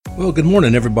Well, good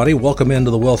morning, everybody. Welcome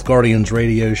into the Wealth Guardians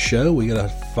radio show. We got a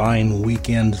fine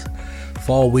weekend,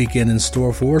 fall weekend in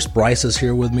store for us. Bryce is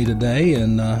here with me today,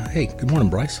 and hey, good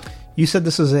morning, Bryce. You said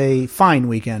this is a fine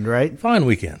weekend, right? Fine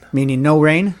weekend. Meaning no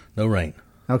rain? No rain.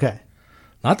 Okay.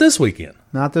 Not this weekend.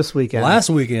 Not this weekend.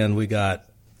 Last weekend we got...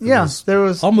 there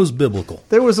was almost biblical.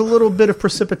 There was a little bit of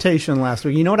precipitation last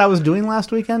week. You know what I was doing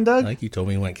last weekend, Doug? I think you told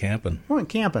me you went camping. I went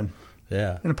camping.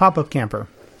 Yeah. In a pop-up camper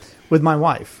with my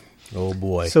wife. Oh,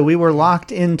 boy. So we were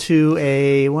locked into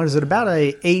about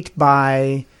a 8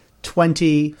 by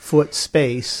 20 foot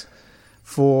space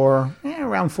for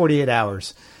around 48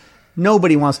 hours.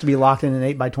 Nobody wants to be locked in an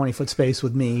 8 by 20 foot space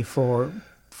with me for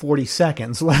 40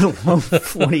 seconds, let alone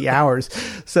 40 hours.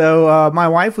 So my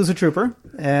wife was a trooper,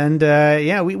 and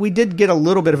we did get a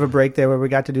little bit of a break there where we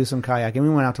got to do some kayaking. We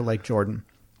went out to Lake Jordan.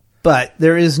 But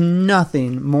there is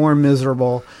nothing more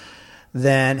miserable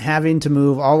than having to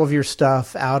move all of your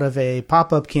stuff out of a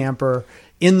pop-up camper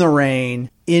in the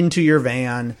rain into your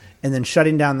van and then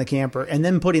shutting down the camper and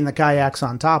then putting the kayaks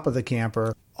on top of the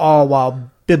camper, all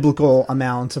while biblical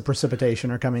amounts of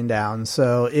precipitation are coming down.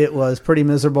 So it was pretty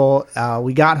miserable.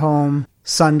 We got home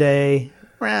Sunday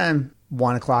around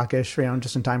 1 o'clock-ish,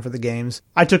 just in time for the games.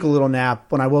 I took a little nap.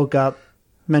 When I woke up,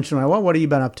 mentioned to my wife, what have you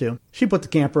been up to? She put the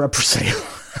camper up for sale.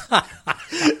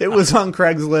 It was on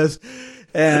Craigslist.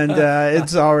 And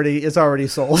it's already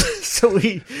sold. So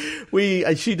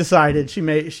she decided she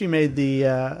made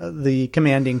the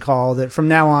commanding call that from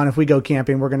now on, if we go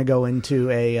camping, we're going to go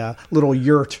into a little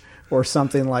yurt or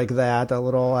something like that, a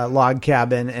little log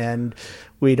cabin, and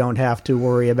we don't have to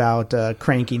worry about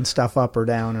cranking stuff up or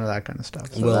down or that kind of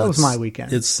stuff. So that was my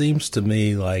weekend. It seems to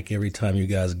me like every time you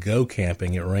guys go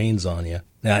camping, it rains on you.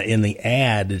 Now, in the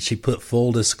ad, did she put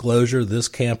full disclosure? This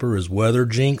camper is weather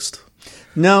jinxed.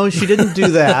 No, she didn't do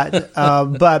that.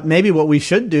 But maybe what we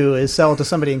should do is sell it to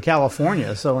somebody in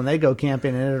California. So when they go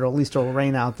camping, at least it'll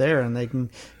rain out there, and they can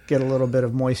get a little bit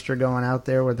of moisture going out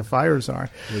there where the fires are.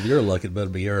 With your luck, it better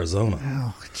be Arizona.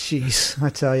 Oh, jeez, I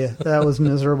tell you, that was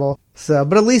miserable. So,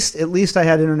 but at least I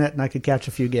had internet and I could catch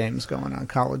a few games going on,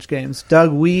 college games.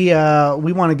 Doug, we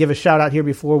want to give a shout out here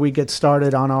before we get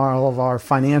started on all of our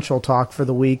financial talk for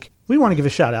the week. We want to give a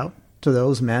shout out to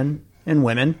those men and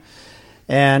women,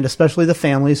 and especially the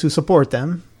families who support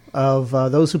them, of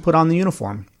those who put on the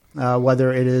uniform,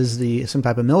 whether it is some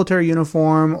type of military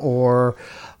uniform or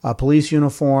a police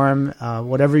uniform,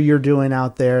 whatever you're doing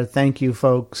out there. Thank you,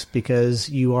 folks, because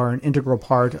you are an integral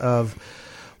part of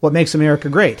what makes America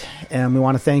great. And we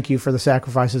want to thank you for the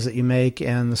sacrifices that you make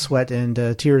and the sweat and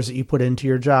tears that you put into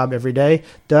your job every day.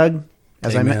 Doug,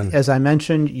 as I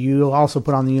mentioned, you also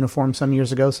put on the uniform some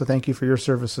years ago, so thank you for your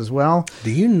service as well.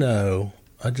 Do you know,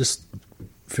 I just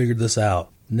figured this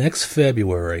out. Next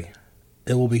February,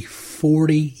 it will be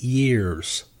 40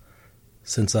 years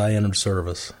since I entered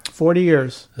service. 40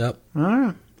 years. Yep. All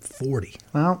right. 40.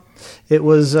 Well, it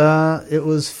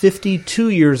was 52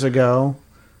 years ago.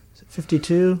 Is it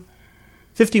 52?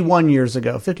 51 years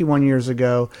ago. 51 years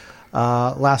ago,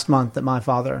 last month that my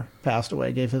father passed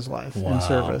away, gave his life in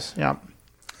service. Yep.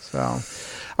 So,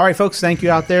 all right, folks, thank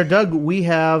you out there. Doug, we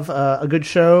have a good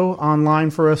show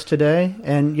online for us today,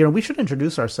 and we should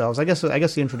introduce ourselves. I guess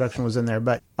the introduction was in there,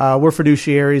 but we're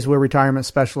fiduciaries, we're retirement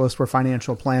specialists, we're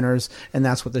financial planners, and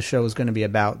that's what this show is going to be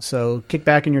about. So kick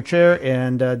back in your chair,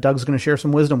 and Doug's going to share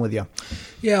some wisdom with you.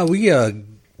 Yeah, we're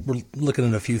looking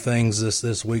at a few things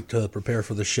this week to prepare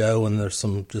for the show, and there's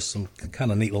some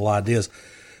kind of neat little ideas.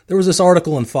 There was this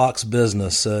article in Fox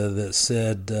Business that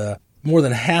said more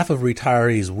than half of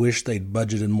retirees wish they'd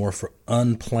budgeted more for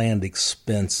unplanned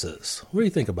expenses. What do you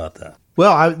think about that?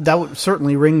 Well, that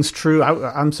certainly rings true.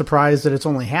 I'm surprised that it's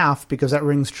only half, because that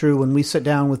rings true when we sit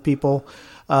down with people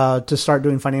to start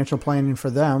doing financial planning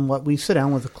for them. We sit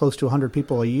down with close to 100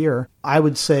 people a year. I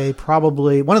would say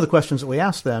probably one of the questions that we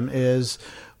ask them is,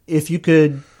 if you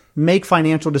could make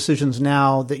financial decisions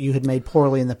now that you had made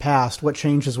poorly in the past, what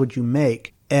changes would you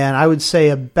make? And I would say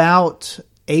about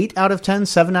 8 out of 10,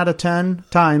 7 out of 10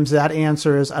 times that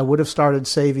answer is, I would have started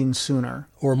saving sooner.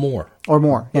 Or more.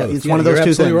 Yeah, it's one of those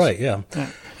two things. You're absolutely right, yeah.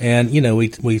 And,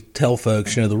 we tell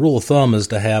folks, the rule of thumb is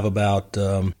to have about,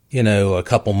 a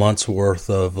couple months' worth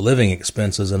of living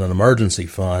expenses in an emergency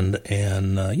fund.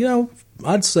 And,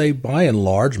 I'd say by and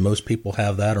large, most people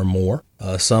have that or more.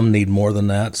 Some need more than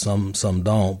that, some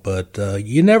don't. But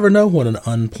you never know when an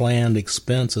unplanned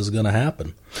expense is going to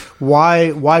happen.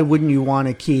 Why wouldn't you want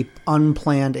to keep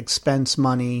unplanned expense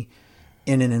money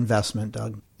in an investment,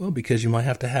 Doug? Well, because you might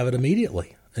have to have it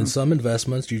immediately. In some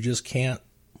investments, you just can't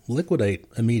liquidate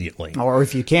immediately. Or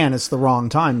if you can, it's the wrong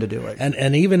time to do it.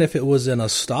 And even if it was in a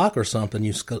stock or something,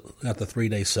 you got the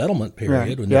 3-day settlement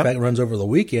period. When Yep. in fact it runs over the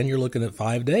weekend, you're looking at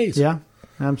 5 days. Yeah,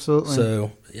 absolutely.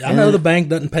 So I know the bank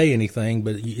doesn't pay anything,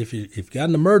 but if you've got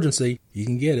an emergency, you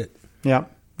can get it. Yeah.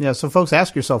 Yeah, so folks,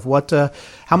 ask yourself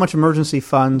how much emergency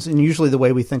funds, and usually the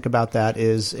way we think about that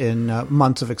is in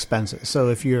months of expenses. So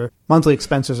if your monthly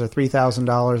expenses are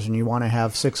 $3,000 and you want to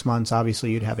have 6 months,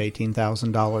 obviously you'd have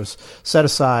 $18,000 set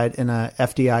aside in a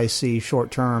FDIC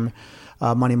short-term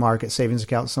money market savings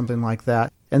account, something like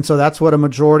that. And so that's what a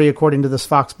majority, according to this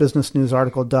Fox Business News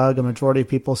article, Doug, a majority of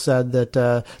people said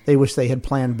that they wish they had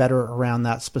planned better around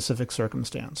that specific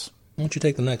circumstance. Why don't you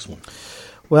take the next one?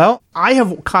 Well, I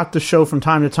have caught the show from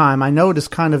time to time. I know it is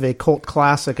kind of a cult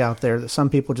classic out there that some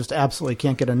people just absolutely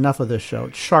can't get enough of this show.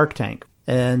 It's Shark Tank.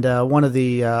 And one of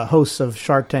the hosts of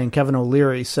Shark Tank, Kevin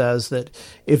O'Leary, says that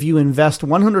if you invest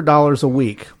 $100 a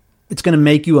week, it's going to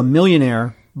make you a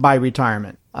millionaire by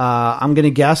retirement. I'm going to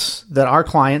guess that our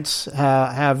clients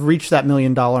have reached that $1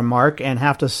 million mark and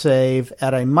have to save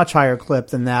at a much higher clip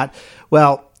than that.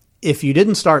 Well, if you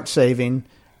didn't start saving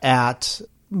at...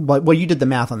 Well, you did the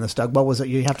math on this, Doug. What was it?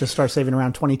 You have to start saving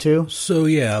around 22? So,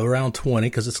 yeah, around 20,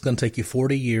 because it's going to take you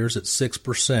 40 years at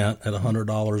 6% at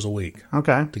 $100 a week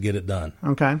Okay. to get it done.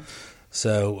 Okay.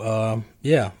 So,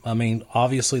 yeah, I mean,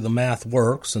 obviously the math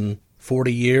works, and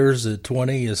 40 years at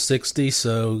 20 is 60,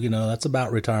 so, that's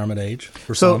about retirement age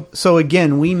for some. So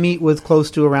again, we meet with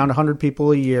close to around 100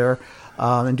 people a year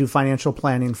and do financial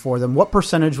planning for them. What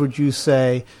percentage would you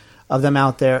say of them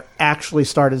out there actually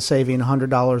started saving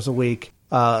 $100 a week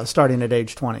starting at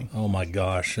age 20? Oh my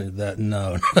gosh,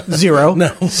 no. Zero? No,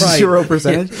 right.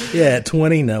 0%? Yeah, at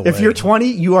 20, no If way. you're 20,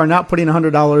 you are not putting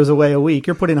 $100 away a week.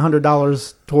 You're putting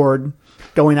 $100 toward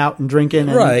going out and drinking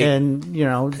and, Right.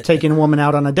 and taking a woman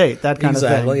out on a date, that kind of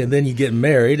thing. Exactly, and then you get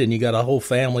married and you got a whole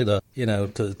family to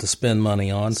to spend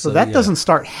money on. So that doesn't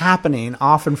start happening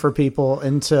often for people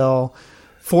until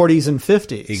 40s and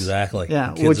 50s. Exactly.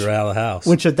 Yeah, Kids are out of the house.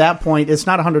 Which at that point, it's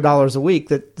not $100 a week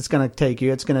that it's going to take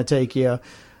you. It's going to take you a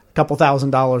couple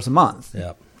 $1,000s a month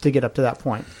to get up to that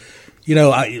point.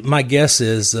 My guess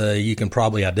is you can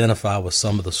probably identify with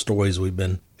some of the stories we've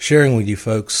been sharing with you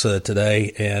folks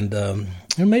today, and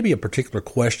there may be a particular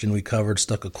question we covered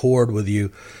stuck a chord with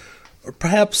you. Or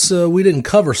perhaps we didn't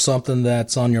cover something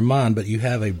that's on your mind, but you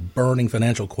have a burning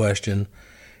financial question,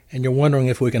 and you're wondering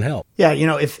if we can help. Yeah,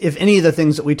 if any of the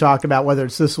things that we talk about, whether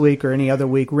it's this week or any other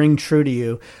week, ring true to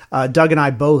you, Doug and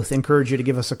I both encourage you to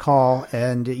give us a call,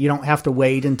 and you don't have to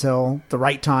wait until the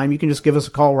right time. You can just give us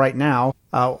a call right now.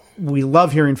 We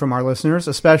love hearing from our listeners,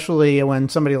 especially when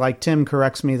somebody like Tim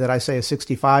corrects me that I say a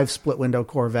 65 split window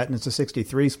Corvette and it's a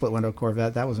 63 split window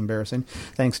Corvette. That was embarrassing.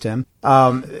 Thanks, Tim.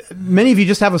 Many of you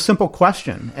just have a simple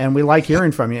question, and we like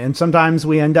hearing from you. And sometimes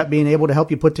we end up being able to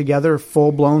help you put together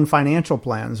full-blown financial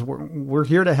plans. We're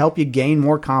here to help you gain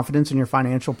more confidence in your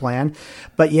financial plan,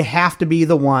 but you have to be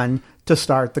the one to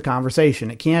start the conversation.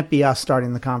 It can't be us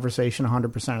starting the conversation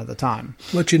 100% of the time.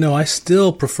 But I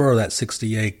still prefer that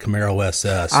 68 Camaro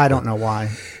SS. I don't know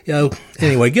why.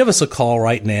 Anyway, give us a call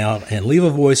right now and leave a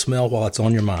voicemail while it's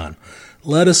on your mind.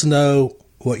 Let us know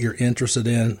what you're interested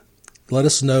in. Let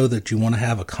us know that you want to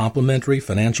have a complimentary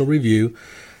financial review,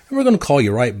 and we're going to call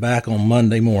you right back on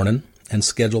Monday morning and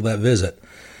schedule that visit.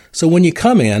 So when you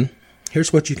come in,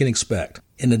 here's what you can expect.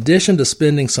 In addition to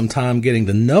spending some time getting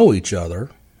to know each other,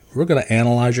 we're going to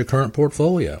analyze your current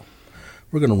portfolio.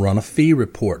 We're going to run a fee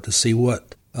report to see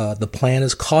what the plan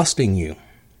is costing you.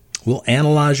 We'll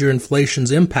analyze your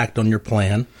inflation's impact on your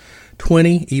plan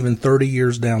 20, even 30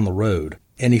 years down the road.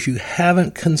 And if you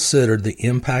haven't considered the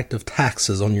impact of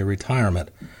taxes on your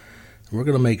retirement, we're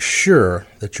going to make sure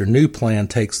that your new plan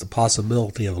takes the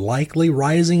possibility of likely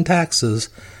rising taxes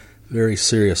very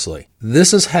seriously.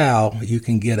 This is how you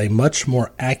can get a much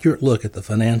more accurate look at the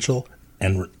financial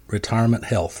and retirement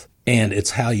health. And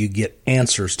it's how you get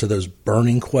answers to those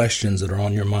burning questions that are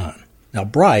on your mind. Now,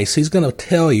 Bryce, he's going to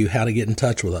tell you how to get in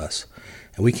touch with us.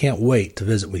 And we can't wait to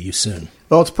visit with you soon.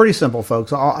 Well, it's pretty simple,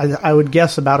 folks. I would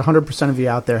guess about 100% of you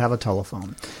out there have a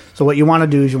telephone. So what you want to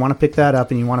do is you want to pick that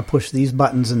up and you want to push these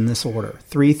buttons in this order.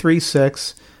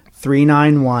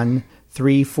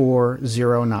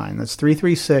 336-391-3409. That's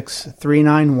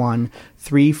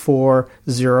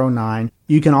 336-391-3409.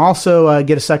 You can also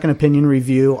get a second opinion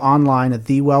review online at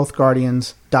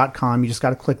thewealthguardians.com. You just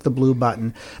got to click the blue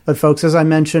button. But folks, as I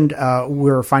mentioned,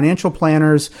 we're financial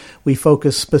planners. We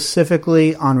focus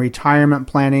specifically on retirement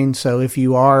planning. So if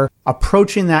you are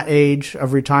approaching that age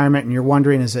of retirement and you're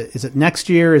wondering, is it next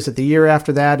year? Is it the year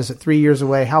after that? Is it 3 years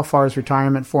away? How far is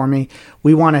retirement for me?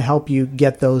 We want to help you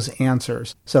get those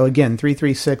answers. So again,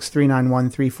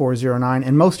 336-391-3409.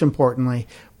 And most importantly,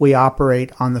 we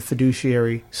operate on the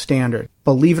fiduciary standard.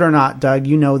 Believe it or not, Doug,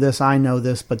 you know this, I know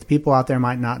this, but the people out there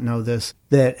might not know this,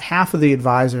 that half of the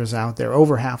advisors out there,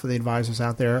 over half of the advisors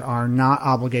out there, are not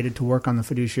obligated to work on the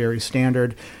fiduciary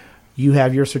standard. You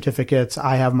have your certificates.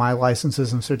 I have my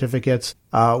licenses and certificates.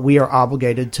 We are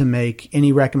obligated to make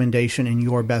any recommendation in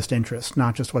your best interest,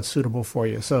 not just what's suitable for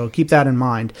you. So keep that in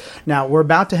mind. Now, we're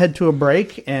about to head to a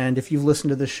break, and if you've listened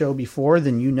to this show before,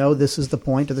 then you know this is the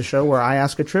point of the show where I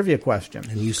ask a trivia question.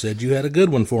 And you said you had a good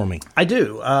one for me. I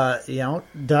do.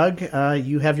 Doug,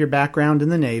 you have your background in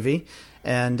the Navy,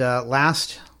 and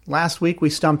Last week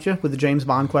we stumped you with the James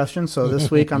Bond question, so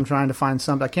this week I'm trying to find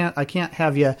something. I can't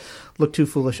have you look too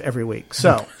foolish every week.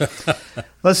 So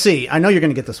let's see. I know you're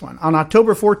going to get this one. On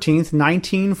October 14th,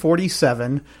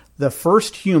 1947, the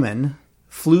first human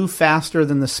flew faster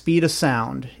than the speed of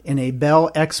sound in a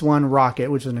Bell X-1 rocket,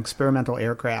 which is an experimental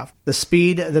aircraft. The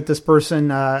speed that this person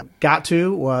got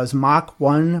to was Mach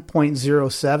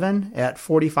 1.07 at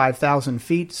 45,000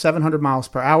 feet, 700 miles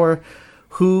per hour.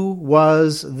 Who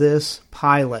was this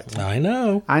pilot? I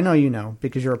know. I know you know,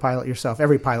 because you're a pilot yourself.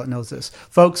 Every pilot knows this.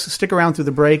 Folks, stick around through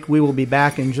the break. We will be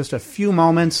back in just a few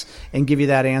moments and give you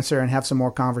that answer and have some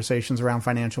more conversations around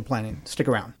financial planning. Stick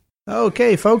around.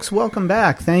 Okay, folks, welcome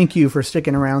back. Thank you for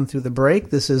sticking around through the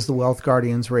break. This is the Wealth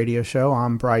Guardians radio show.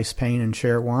 I'm Bryce Payne in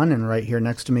Chair 1, and right here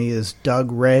next to me is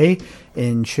Doug Ray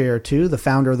in Chair 2, the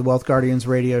founder of the Wealth Guardians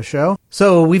radio show.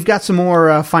 So we've got some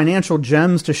more financial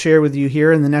gems to share with you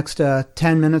here in the next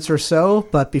 10 minutes or so,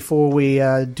 but before we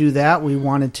do that, we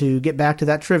wanted to get back to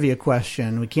that trivia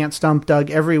question. We can't stump Doug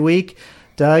every week.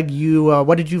 Doug,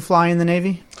 what did you fly in the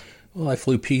Navy? Well, I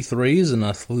flew P3s and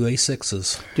I flew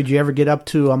A6s. Did you ever get up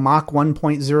to a Mach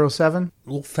 1.07? A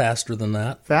little faster than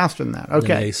that. Faster than that,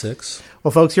 okay. A6.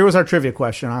 Well, folks, here was our trivia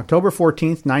question. On October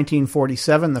 14th,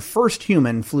 1947, the first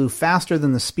human flew faster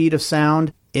than the speed of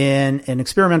sound in an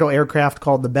experimental aircraft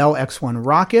called the Bell X-1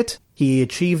 rocket. He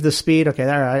achieved the speed, okay,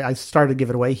 there, I started to give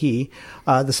it away,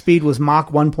 the speed was Mach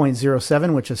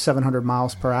 1.07, which is 700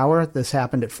 miles per hour. This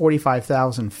happened at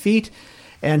 45,000 feet.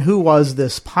 And who was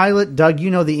this pilot? Doug,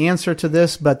 you know the answer to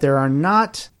this, but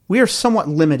we are somewhat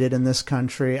limited in this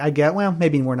country.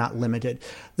 Maybe we're not limited.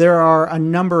 There are a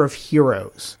number of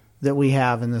heroes that we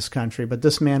have in this country, but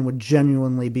this man would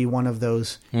genuinely be one of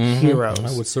those heroes.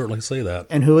 I would certainly say that.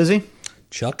 And who is he?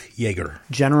 Chuck Yeager.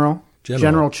 General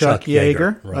Chuck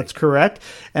Yeager. Right. That's correct.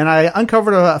 And I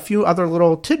uncovered a few other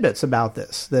little tidbits about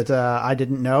this that I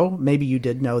didn't know. Maybe you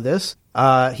did know this.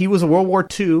 He was a World War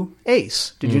II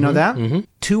ace. Did you know that?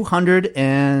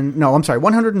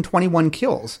 121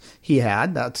 kills he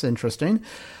had. That's interesting.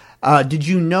 Did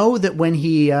you know that when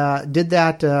he did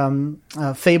that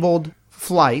fabled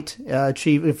flight,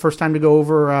 achieved first time to go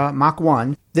over Mach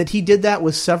 1, that he did that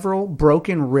with several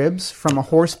broken ribs from a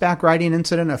horseback riding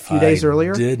incident a few days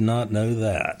earlier? I did not know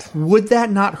that. Would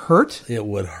that not hurt? It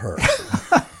would hurt.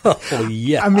 Oh,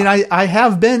 yeah. I mean, I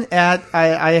have been at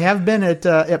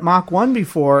Mach 1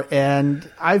 before, and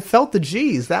I felt the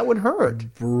G's. That would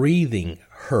hurt. Breathing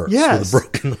hurts with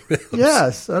broken ribs.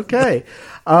 Yes, okay.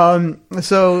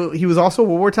 So he was also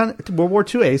World War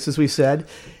II ace, as we said.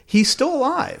 He's still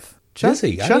alive. Is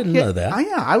he? I didn't know that.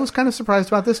 I was kind of surprised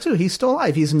about this, too. He's still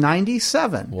alive. He's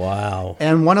 97. Wow.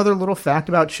 And one other little fact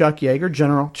about Chuck Yeager,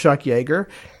 General Chuck Yeager,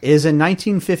 is in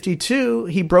 1952,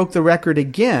 he broke the record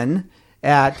again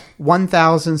at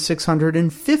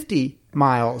 1,650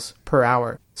 miles per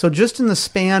hour. So just in the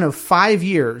span of 5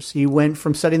 years, he went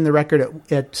from setting the record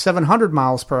at 700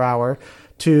 miles per hour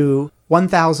to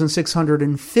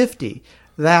 1,650.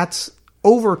 That's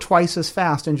over twice as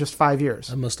fast in just 5 years.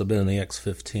 That must have been in the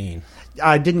X-15.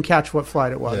 I didn't catch what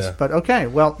flight it was, yeah. But okay.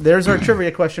 Well, there's our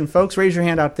trivia question, folks. Raise your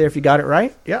hand out there if you got it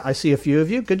right. Yeah, I see a few of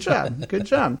you. Good job. Good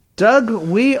job. Doug,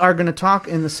 we are going to talk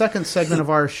in the second segment of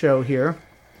our show here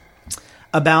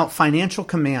about financial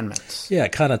commandments. Yeah,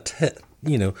 it kind of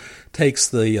takes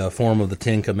the form of the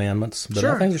Ten Commandments, but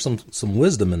sure. I think there's some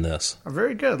wisdom in this.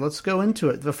 Very good. Let's go into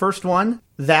it. The first one: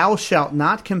 thou shalt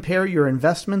not compare your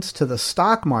investments to the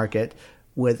stock market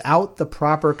without the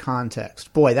proper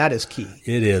context. Boy, that is key.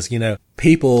 It is.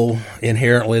 People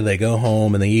inherently, they go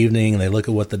home in the evening and they look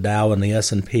at what the Dow and the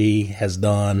S&P has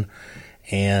done,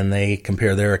 and they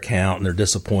compare their account, and they're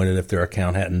disappointed if their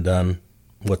account hadn't done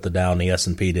what the Dow and the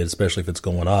S&P did, especially if it's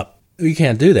going up. You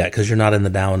can't do that because you're not in the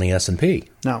Dow and the S&P.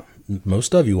 No.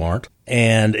 Most of you aren't.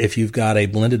 And if you've got a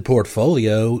blended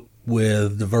portfolio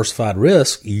with diversified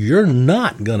risk, you're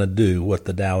not going to do what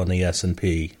the Dow and the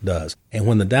S&P does. And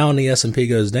when the Dow and the S&P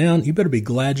goes down, you better be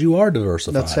glad you are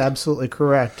diversified. That's absolutely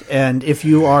correct. And if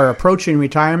you are approaching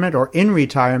retirement or in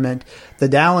retirement, the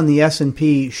Dow and the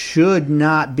S&P should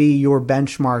not be your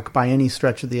benchmark by any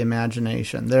stretch of the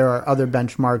imagination. There are other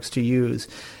benchmarks to use.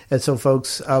 And so,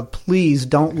 folks, please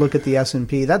don't look at the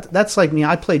S&P. That's like me.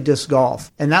 I play disc golf,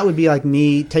 and that would be like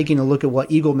me taking a look at what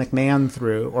Eagle McMahon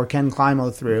threw or Ken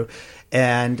Climo threw,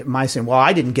 and my saying, well,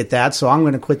 I didn't get that, so I'm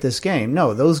going to quit this game.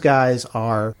 No, those guys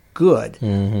are good.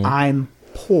 Mm-hmm. I'm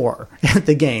poor at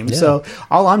the game. Yeah. So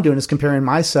all I'm doing is comparing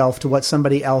myself to what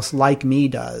somebody else like me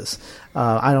does.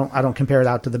 I don't compare it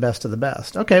out to the best of the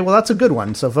best. Okay, well, that's a good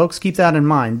one. So, folks, keep that in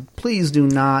mind. Please do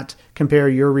not compare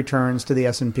your returns to the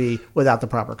S&P without the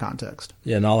proper context.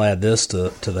 Yeah, and I'll add this to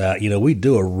that. We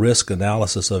do a risk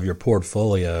analysis of your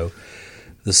portfolio.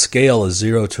 The scale is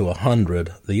 0 to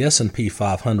 100. The S&P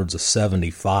 500 is a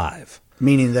 75.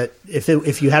 Meaning that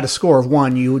if you had a score of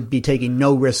 1, you would be taking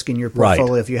no risk in your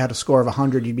portfolio. Right. If you had a score of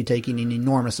 100, you'd be taking an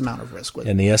enormous amount of risk with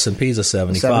it. And the S&P is a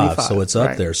 75, so it's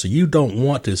up there. So you don't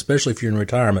want to, especially if you're in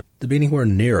retirement, to be anywhere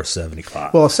near a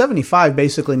 75. Well, a 75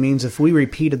 basically means if we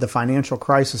repeated the financial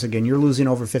crisis again, you're losing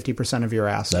over 50% of your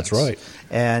assets. That's right.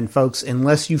 And folks,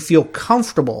 unless you feel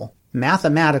comfortable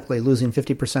mathematically losing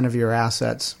 50% of your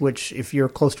assets, which if you're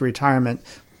close to retirement,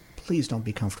 please don't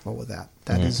be comfortable with that.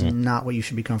 That is not what you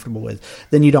should be comfortable with.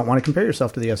 Then you don't want to compare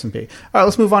yourself to the S&P. All right,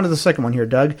 let's move on to the second one here,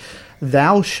 Doug.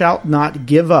 Thou shalt not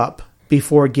give up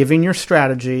before giving your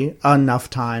strategy enough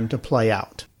time to play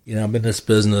out. I've been in this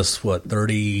business,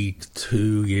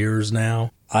 32 years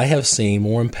now. I have seen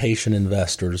more impatient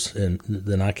investors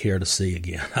than I care to see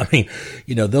again. I mean,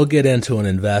 they'll get into an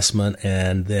investment,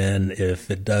 and then if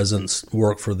it doesn't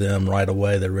work for them right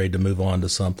away, they're ready to move on to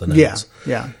something else.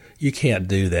 Yeah. You can't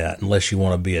do that unless you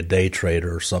want to be a day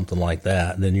trader or something like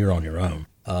that, and then you're on your own.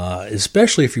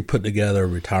 Especially if you put together a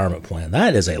retirement plan.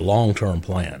 That is a long-term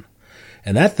plan.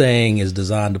 And that thing is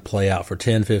designed to play out for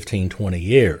 10, 15, 20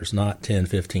 years, not 10,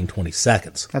 15, 20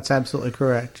 seconds. That's absolutely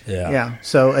correct. Yeah.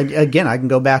 So, again, I can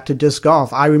go back to disc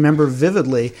golf. I remember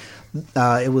vividly,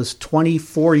 it was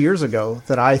 24 years ago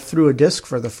that I threw a disc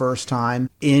for the first time,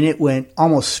 and it went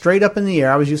almost straight up in the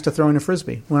air. I was used to throwing a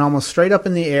Frisbee. Went almost straight up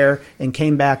in the air and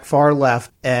came back far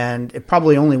left, and it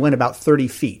probably only went about 30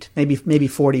 feet, maybe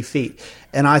 40 feet.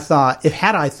 And I thought,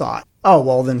 oh,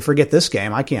 well, then forget this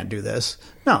game. I can't do this.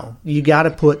 No, you got to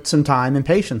put some time and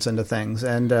patience into things.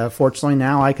 And fortunately,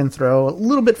 now I can throw a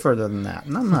little bit further than that.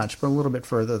 Not much, but a little bit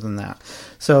further than that.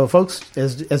 So, folks,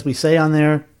 as we say on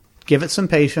there, give it some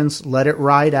patience. Let it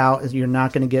ride out. You're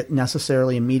not going to get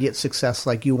necessarily immediate success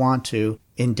like you want to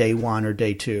in day 1 or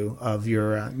day 2 of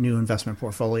your new investment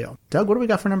portfolio. Doug, what do we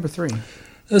got for number 3?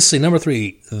 Let's see, number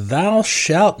 3, thou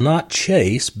shalt not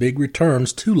chase big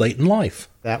returns too late in life.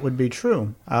 That would be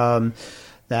true. Why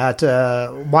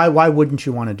wouldn't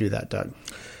you want to do that, Doug?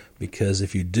 Because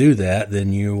if you do that,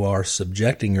 then you are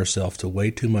subjecting yourself to way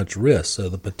too much risk. So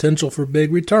the potential for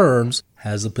big returns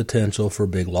has the potential for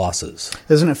big losses.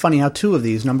 Isn't it funny how 2 of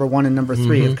these, number 1 and number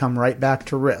 3, have come right back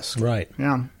to risk? Right.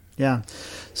 Yeah.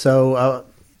 So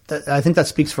I think that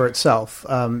speaks for itself.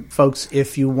 Folks,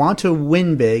 if you want to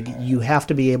win big, you have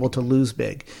to be able to lose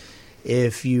big.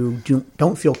 If you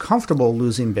don't feel comfortable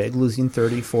losing big, losing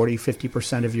 30, 40,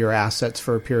 50% of your assets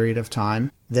for a period of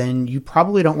time, then you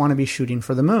probably don't want to be shooting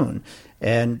for the moon.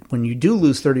 And when you do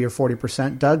lose 30 or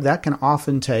 40%, Doug, that can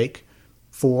often take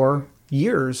 4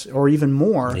 years or even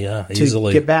more to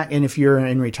easily get back. And if you're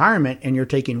in retirement and you're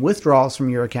taking withdrawals from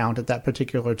your account at that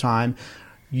particular time,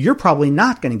 you're probably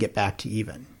not going to get back to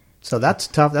even. So that's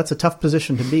tough. That's a tough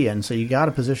position to be in. So you got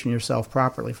to position yourself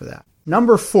properly for that.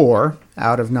 Number 4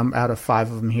 out of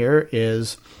 5 of them here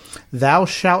is thou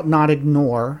shalt not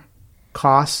ignore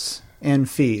costs and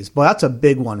fees. Boy, that's a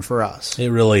big one for us. It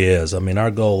really is. I mean,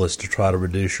 our goal is to try to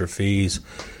reduce your fees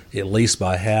at least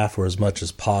by half or as much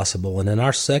as possible. And in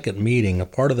our second meeting, a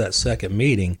part of that second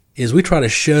meeting is we try to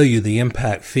show you the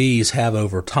impact fees have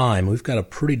over time. We've got a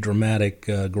pretty dramatic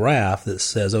graph that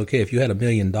says, okay, if you had $1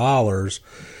 million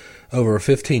over a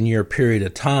 15-year period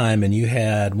of time and you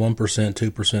had 1%,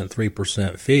 2%,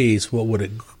 3% fees, what would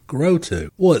it grow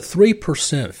to? Well, at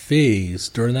 3% fees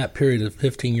during that period of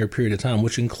 15-year period of time,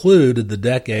 which included the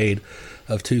decade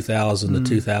of 2000 to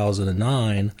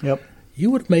 2009, you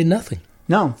would have made nothing.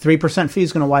 No, 3% fee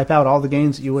is going to wipe out all the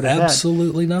gains that you would have had.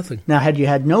 Absolutely nothing. Now, had you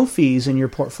had no fees in your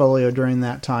portfolio during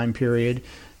that time period,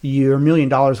 your $1 million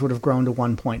would have grown to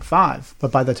 1.5.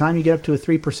 But by the time you get up to a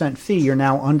 3% fee, you're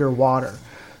now underwater.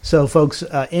 So, folks,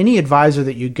 any advisor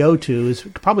that you go to is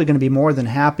probably going to be more than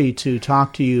happy to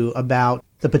talk to you about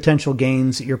the potential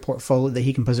gains that your portfolio that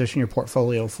he can position your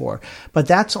portfolio for. But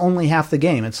that's only half the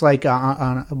game. It's like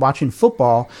watching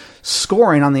football.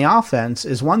 Scoring on the offense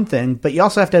is one thing, but you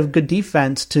also have to have good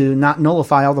defense to not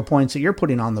nullify all the points that you're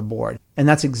putting on the board. And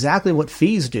that's exactly what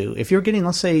fees do. If you're getting,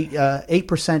 let's say,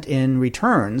 8% in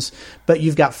returns, but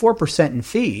you've got 4% in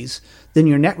fees, then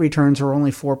your net returns are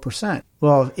only 4%.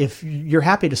 Well, if you're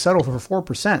happy to settle for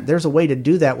 4%, there's a way to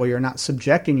do that where you're not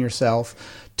subjecting yourself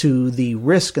to the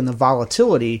risk and the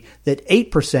volatility that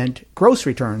 8% gross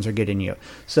returns are getting you.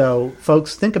 So,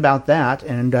 folks, think about that.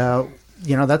 And,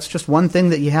 that's just one thing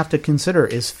that you have to consider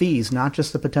is fees, not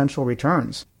just the potential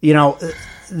returns.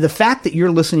 The fact that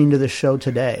you're listening to this show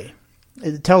today,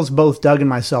 it tells both Doug and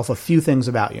myself a few things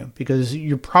about you, because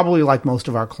you're probably like most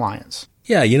of our clients.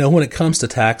 Yeah, when it comes to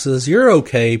taxes, you're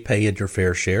okay paying your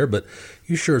fair share, but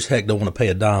you sure as heck don't want to pay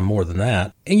a dime more than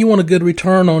that. And you want a good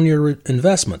return on your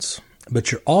investments,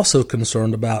 but you're also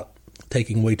concerned about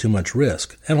taking way too much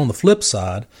risk. And on the flip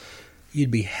side,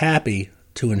 you'd be happy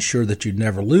to ensure that you'd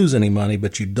never lose any money,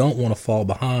 but you don't want to fall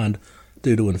behind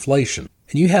due to inflation.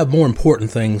 And you have more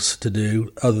important things to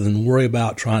do other than worry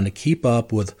about trying to keep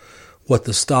up with what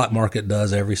the stock market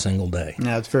does every single day.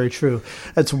 Yeah, that's very true.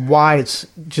 That's why it's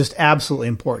just absolutely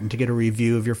important to get a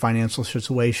review of your financial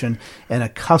situation and a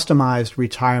customized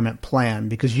retirement plan,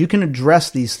 because you can address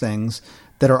these things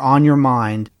that are on your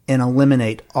mind and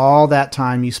eliminate all that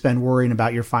time you spend worrying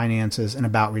about your finances and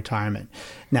about retirement.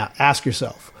 Now, ask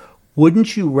yourself,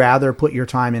 wouldn't you rather put your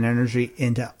time and energy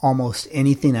into almost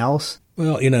anything else?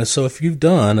 Well, so if you've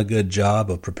done a good job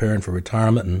of preparing for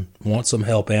retirement and want some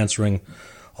help answering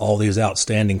all these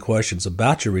outstanding questions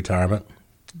about your retirement,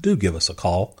 do give us a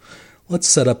call. Let's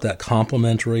set up that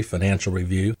complimentary financial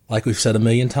review. Like we've said a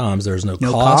million times, there's no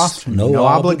cost, no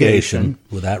obligation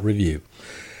with that review.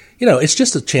 It's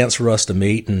just a chance for us to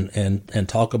meet and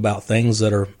talk about things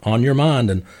that are on your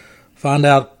mind and find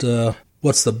out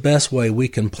what's the best way we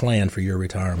can plan for your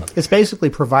retirement. It's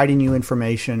basically providing you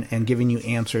information and giving you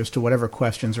answers to whatever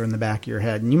questions are in the back of your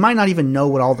head. And you might not even know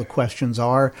what all the questions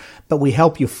are, but we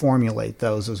help you formulate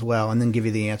those as well and then give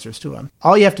you the answers to them.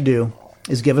 All you have to do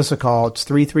is give us a call. It's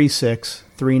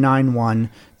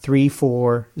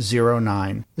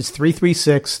 336-391-3409. It's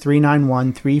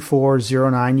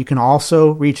 336-391-3409. You can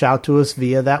also reach out to us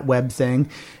via that web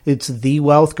thing. It's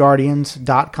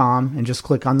thewealthguardians.com, and just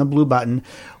click on the blue button.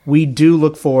 We do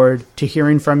look forward to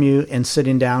hearing from you and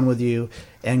sitting down with you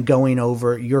and going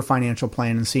over your financial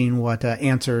plan and seeing what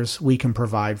answers we can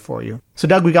provide for you. So,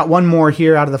 Doug, we got one more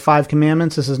here out of the 5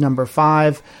 commandments. This is number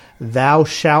 5. Thou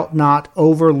shalt not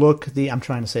overlook I'm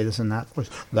trying to say this in that voice.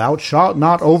 Thou shalt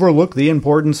not overlook the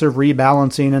importance of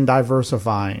rebalancing and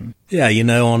diversifying. Yeah,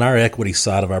 on our equity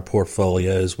side of our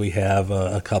portfolios, we have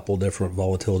a couple different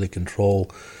volatility control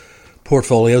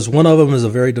portfolios. One of them is a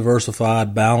very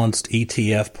diversified, balanced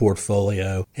ETF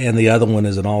portfolio, and the other one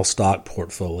is an all-stock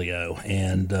portfolio.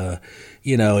 And,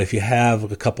 if you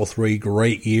have a couple, 3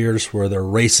 great years where they're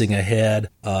racing ahead,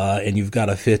 and you've got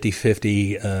a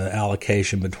 50-50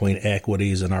 allocation between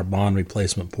equities and our bond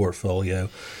replacement portfolio,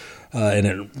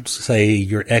 and say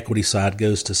your equity side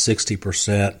goes to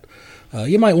 60%,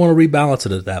 you might want to rebalance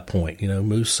it at that point.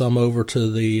 Move some over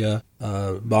to the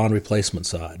bond replacement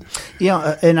side.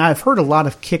 Yeah, and I've heard a lot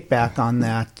of kickback on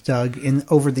that, Doug,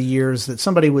 over the years, that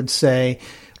somebody would say,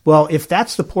 well, if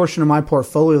that's the portion of my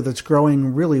portfolio that's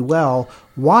growing really well,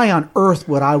 why on earth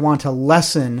would I want to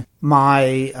lessen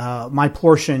my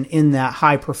portion in that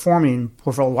high-performing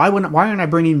portfolio? Why aren't I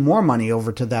bringing more money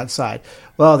over to that side?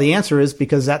 Well, the answer is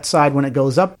because that side, when it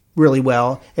goes up really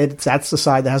well, that's the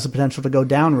side that has the potential to go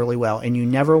down really well, and you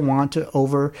never want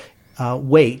to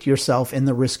weight yourself in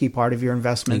the risky part of your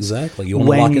investments. Exactly. You want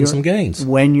to lock in some gains.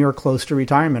 When you're close to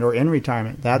retirement or in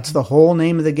retirement. That's the whole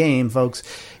name of the game, folks,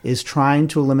 is trying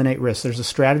to eliminate risk. There's a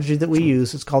strategy that we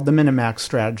use. It's called the Minimax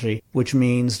strategy, which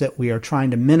means that we are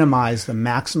trying to minimize the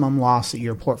maximum loss that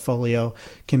your portfolio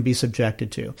can be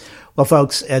subjected to. Well,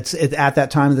 folks, it's at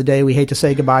that time of the day. We hate to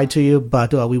say goodbye to you,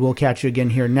 but we will catch you again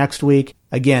here next week.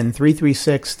 Again,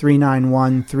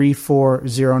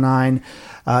 336-391-3409.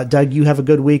 Doug, you have a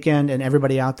good weekend, and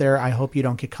everybody out there, I hope you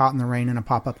don't get caught in the rain in a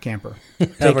pop-up camper.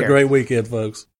 Have a great weekend, folks.